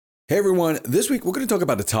Hey everyone, this week we're going to talk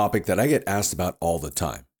about a topic that I get asked about all the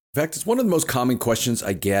time. In fact, it's one of the most common questions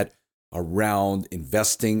I get around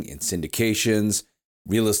investing in syndications,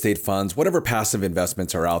 real estate funds, whatever passive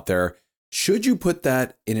investments are out there. Should you put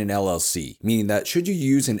that in an LLC? Meaning that should you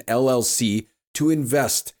use an LLC to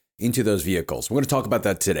invest into those vehicles? We're going to talk about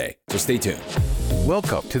that today, so stay tuned.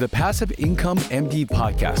 Welcome to the Passive Income MD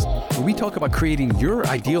podcast, where we talk about creating your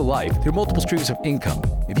ideal life through multiple streams of income.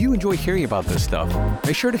 If you enjoy hearing about this stuff,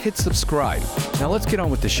 make sure to hit subscribe. Now let's get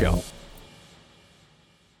on with the show.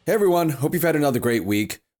 Hey everyone, hope you've had another great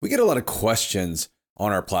week. We get a lot of questions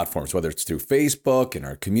on our platforms, whether it's through Facebook, in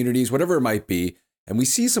our communities, whatever it might be. And we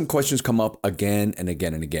see some questions come up again and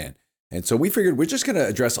again and again. And so we figured we're just going to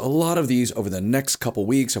address a lot of these over the next couple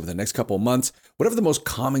weeks, over the next couple months. Whatever the most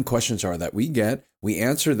common questions are that we get, we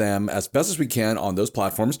answer them as best as we can on those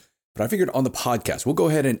platforms. But I figured on the podcast, we'll go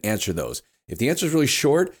ahead and answer those. If the answer is really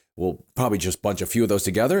short, we'll probably just bunch a few of those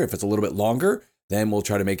together. If it's a little bit longer, then we'll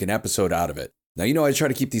try to make an episode out of it. Now, I try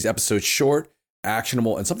to keep these episodes short,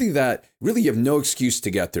 actionable, and something that really you have no excuse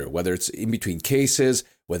to get through, whether it's in between cases,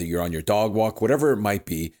 whether you're on your dog walk, whatever it might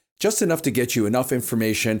be, just enough to get you enough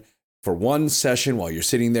information for one session while you're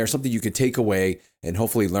sitting there, something you can take away and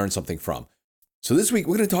hopefully learn something from. So this week,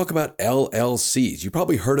 we're going to talk about LLCs. You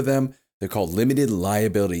probably heard of them. They're called limited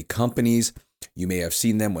liability companies. You may have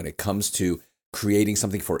seen them when it comes to creating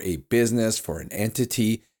something for a business, for an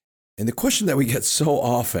entity. And the question that we get so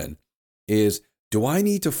often is, do I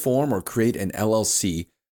need to form or create an LLC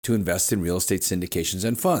to invest in real estate syndications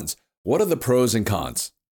and funds? What are the pros and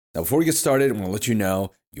cons? Now, before we get started, I'm going to let you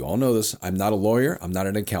know, you all know this, I'm not a lawyer, I'm not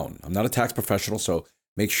an accountant, I'm not a tax professional, so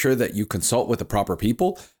make sure that you consult with the proper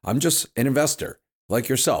people. I'm just an investor like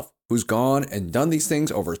yourself who's gone and done these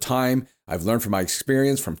things over time. I've learned from my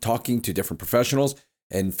experience from talking to different professionals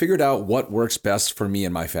and figured out what works best for me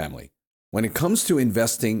and my family. When it comes to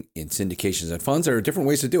investing in syndications and funds, there are different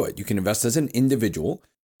ways to do it. You can invest as an individual.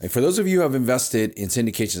 And for those of you who have invested in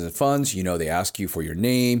syndications and funds, they ask you for your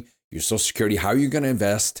name, your social security, how you're going to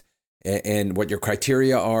invest, and what your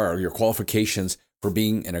criteria are or your qualifications for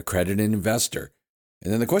being an accredited investor.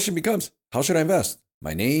 And then the question becomes, how should I invest?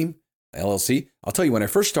 My name, LLC? I'll tell you, when I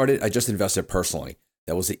first started, I just invested personally.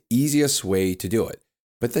 That was the easiest way to do it.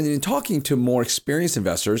 But then in talking to more experienced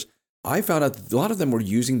investors, I found out that a lot of them were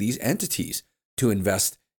using these entities to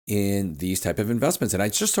invest in these type of investments. And I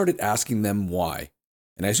just started asking them why.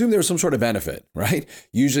 And I assume there was some sort of benefit, right?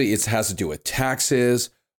 Usually it has to do with taxes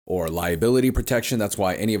or liability protection. That's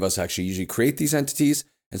why any of us actually usually create these entities.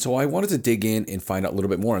 And so I wanted to dig in and find out a little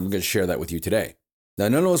bit more. I'm going to share that with you today. Now,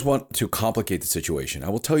 none of us want to complicate the situation. I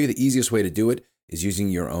will tell you the easiest way to do it is using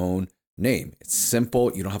your own name. It's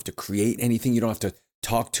simple. You don't have to create anything. You don't have to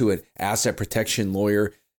talk to an asset protection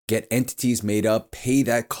lawyer, get entities made up, pay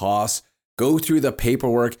that cost, go through the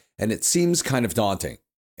paperwork, and it seems kind of daunting.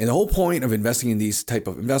 And the whole point of investing in these type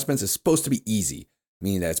of investments is supposed to be easy,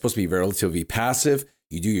 meaning that it's supposed to be relatively passive.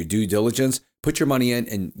 You do your due diligence, put your money in,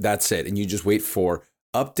 and that's it. And you just wait for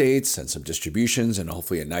updates and some distributions and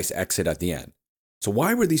hopefully a nice exit at the end. So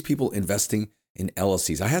why were these people investing in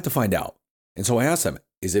LLCs? I had to find out. And so I asked them,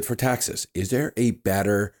 is it for taxes? Is there a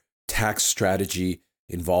better tax strategy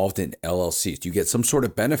involved in LLCs? Do you get some sort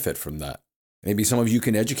of benefit from that? Maybe some of you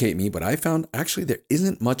can educate me, but I found actually there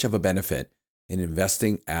isn't much of a benefit in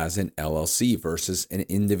investing as an LLC versus an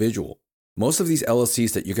individual. Most of these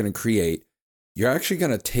LLCs that you're going to create, you're actually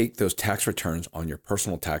going to take those tax returns on your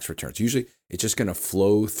personal tax returns. Usually it's just going to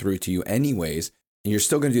flow through to you anyways, and you're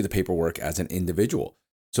still going to do the paperwork as an individual.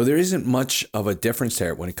 So there isn't much of a difference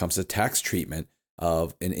there when it comes to tax treatment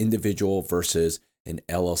of an individual versus an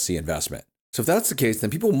LLC investment. So if that's the case,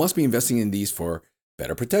 then people must be investing in these for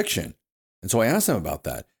better protection. And so I asked them about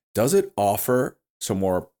that. Does it offer some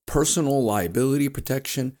more personal liability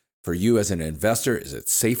protection for you as an investor? Is it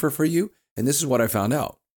safer for you? And this is what I found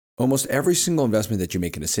out. Almost every single investment that you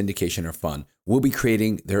make in a syndication or fund will be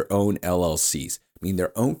creating their own LLCs, meaning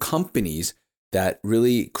their own companies that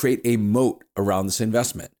really create a moat around this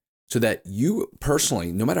investment so that you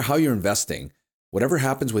personally, no matter how you're investing, whatever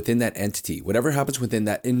happens within that entity, whatever happens within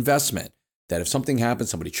that investment, that if something happens,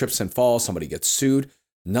 somebody trips and falls, somebody gets sued,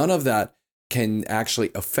 none of that can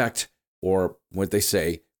actually affect or what they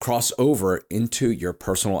say, cross over into your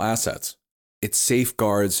personal assets. It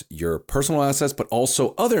safeguards your personal assets, but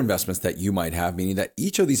also other investments that you might have, meaning that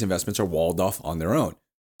each of these investments are walled off on their own.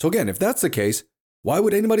 So again, if that's the case, why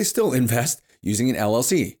would anybody still invest using an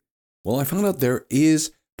LLC? Well, I found out there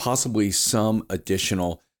is possibly some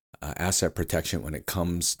additional asset protection when it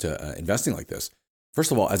comes to investing like this.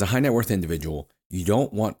 First of all, as a high net worth individual, you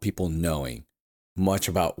don't want people knowing much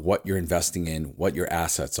about what you're investing in, what your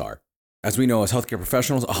assets are. As we know, as healthcare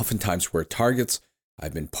professionals, oftentimes we're targets.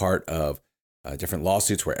 I've been part of different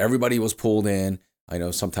lawsuits where everybody was pulled in. I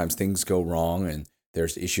know sometimes things go wrong and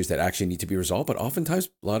there's issues that actually need to be resolved, but oftentimes,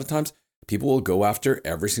 a lot of times, people will go after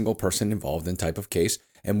every single person involved in type of case,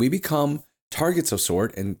 and we become targets of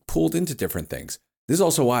sort and pulled into different things. This is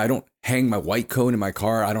also why I don't hang my white coat in my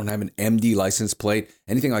car. I don't have an MD license plate,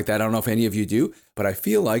 anything like that. I don't know if any of you do, but I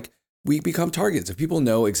feel like we become targets if people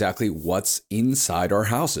know exactly what's inside our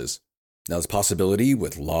houses. Now, there's a possibility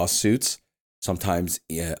with lawsuits. Sometimes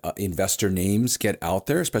investor names get out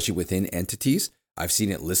there, especially within entities. I've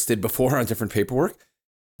seen it listed before on different paperwork.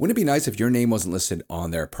 Wouldn't it be nice if your name wasn't listed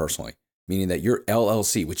on there personally? Meaning that your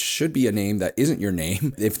LLC, which should be a name that isn't your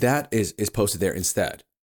name, if that is posted there instead.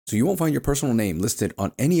 So you won't find your personal name listed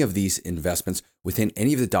on any of these investments within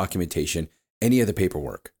any of the documentation, any of the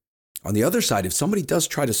paperwork. On the other side, if somebody does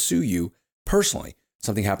try to sue you personally,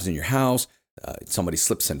 something happens in your house, somebody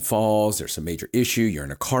slips and falls, there's a major issue, you're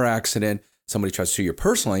in a car accident, somebody tries to sue you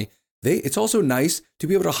personally, it's also nice to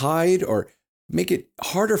be able to hide or make it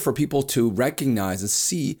harder for people to recognize and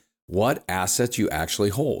see what assets you actually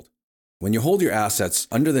hold. When you hold your assets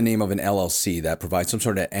under the name of an LLC that provides some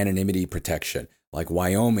sort of anonymity protection, like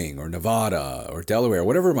Wyoming or Nevada or Delaware,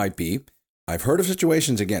 whatever it might be, I've heard of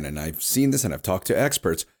situations again, and I've seen this and I've talked to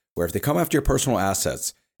experts, where if they come after your personal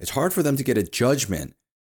assets, it's hard for them to get a judgment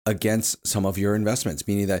against some of your investments,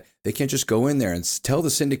 meaning that they can't just go in there and tell the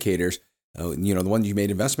syndicators, the ones you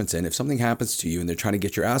made investments in, if something happens to you and they're trying to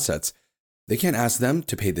get your assets, they can't ask them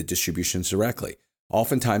to pay the distributions directly.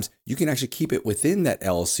 Oftentimes, you can actually keep it within that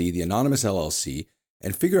LLC, the anonymous LLC,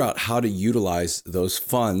 and figure out how to utilize those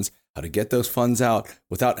funds, how to get those funds out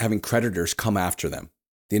without having creditors come after them.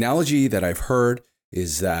 The analogy that I've heard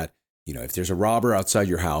is that, if there's a robber outside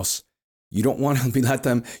your house, you don't want to you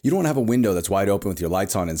don't want to have a window that's wide open with your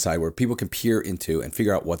lights on inside where people can peer into and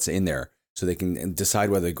figure out what's in there so they can decide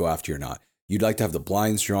whether to go after you or not. You'd like to have the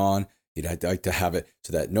blinds drawn. You'd like to have it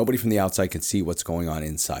so that nobody from the outside can see what's going on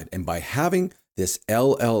inside. And by having this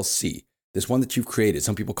LLC, this one that you've created,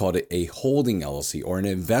 some people call it a holding LLC or an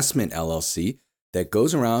investment LLC that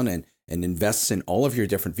goes around and invests in all of your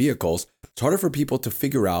different vehicles, it's harder for people to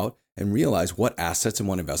figure out and realize what assets and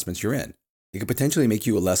what investments you're in. It could potentially make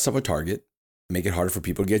you less of a target, make it harder for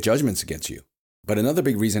people to get judgments against you. But another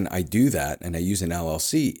big reason I do that and I use an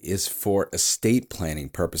LLC is for estate planning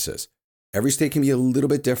purposes. Every state can be a little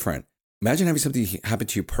bit different. Imagine having something happen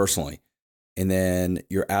to you personally, and then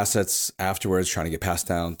your assets afterwards trying to get passed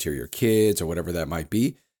down to your kids or whatever that might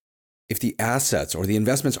be. If the assets or the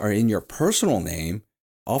investments are in your personal name,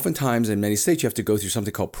 oftentimes in many states, you have to go through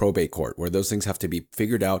something called probate court, where those things have to be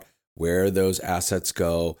figured out where those assets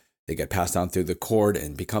go. They get passed down through the court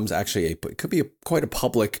and becomes actually it could be quite a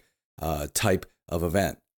public type of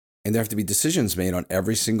event. And there have to be decisions made on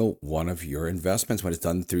every single one of your investments when it's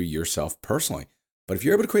done through yourself personally. But if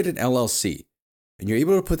you're able to create an LLC and you're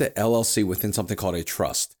able to put that LLC within something called a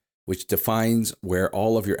trust, which defines where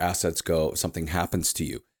all of your assets go if something happens to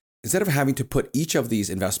you, instead of having to put each of these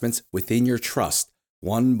investments within your trust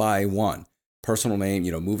one by one, personal name,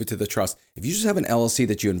 move it to the trust. If you just have an LLC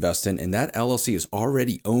that you invest in and that LLC is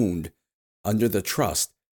already owned under the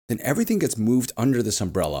trust, then everything gets moved under this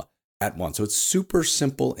umbrella at once. So it's super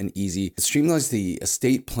simple and easy. It streamlines the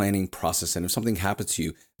estate planning process. And if something happens to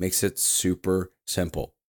you, makes it super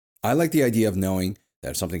simple. I like the idea of knowing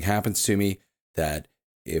that if something happens to me, that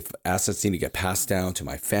if assets need to get passed down to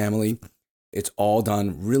my family, it's all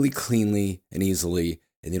done really cleanly and easily,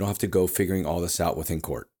 and you don't have to go figuring all this out within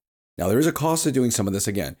court. Now, there is a cost to doing some of this.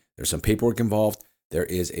 Again, there's some paperwork involved. There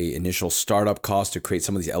is a initial startup cost to create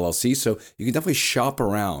some of these LLCs. So you can definitely shop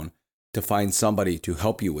around to find somebody to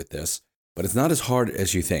help you with this, but it's not as hard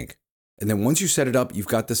as you think. And then once you set it up, you've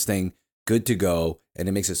got this thing good to go, and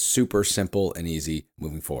it makes it super simple and easy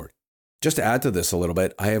moving forward. Just to add to this a little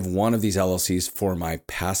bit, I have one of these LLCs for my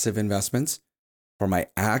passive investments. For my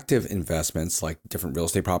active investments, like different real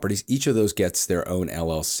estate properties, each of those gets their own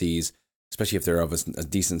LLCs, especially if they're of a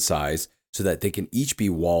decent size, so that they can each be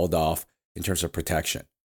walled off in terms of protection.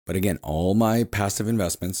 But again, all my passive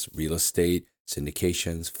investments, real estate,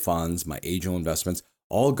 syndications, funds, my angel investments,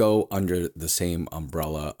 all go under the same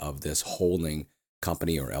umbrella of this holding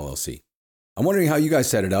company or LLC. I'm wondering how you guys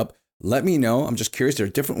set it up. Let me know. I'm just curious. There are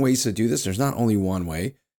different ways to do this. There's not only one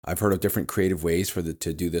way. I've heard of different creative ways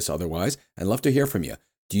to do this otherwise. I'd love to hear from you.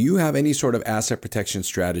 Do you have any sort of asset protection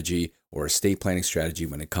strategy or estate planning strategy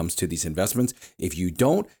when it comes to these investments? If you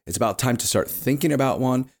don't, it's about time to start thinking about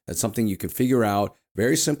one. That's something you can figure out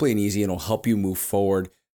very simply and easy, and it'll help you move forward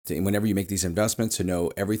whenever you make these investments to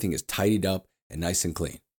know everything is tidied up and nice and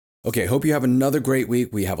clean. Okay, hope you have another great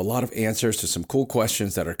week. We have a lot of answers to some cool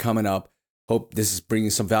questions that are coming up. Hope this is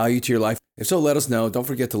bringing some value to your life. If so, let us know. Don't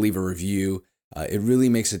forget to leave a review. It really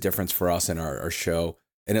makes a difference for us in our show,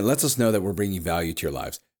 and it lets us know that we're bringing value to your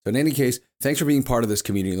lives. So in any case, thanks for being part of this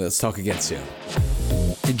community. Let's talk again soon.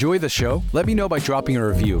 Enjoy the show? Let me know by dropping a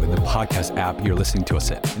review in the podcast app you're listening to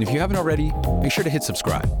us in. And if you haven't already, make sure to hit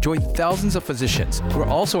subscribe. Join thousands of physicians who are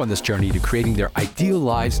also on this journey to creating their ideal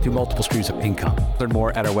lives through multiple streams of income. Learn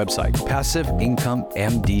more at our website,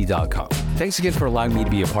 passiveincomemd.com. Thanks again for allowing me to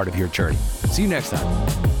be a part of your journey. See you next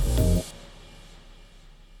time.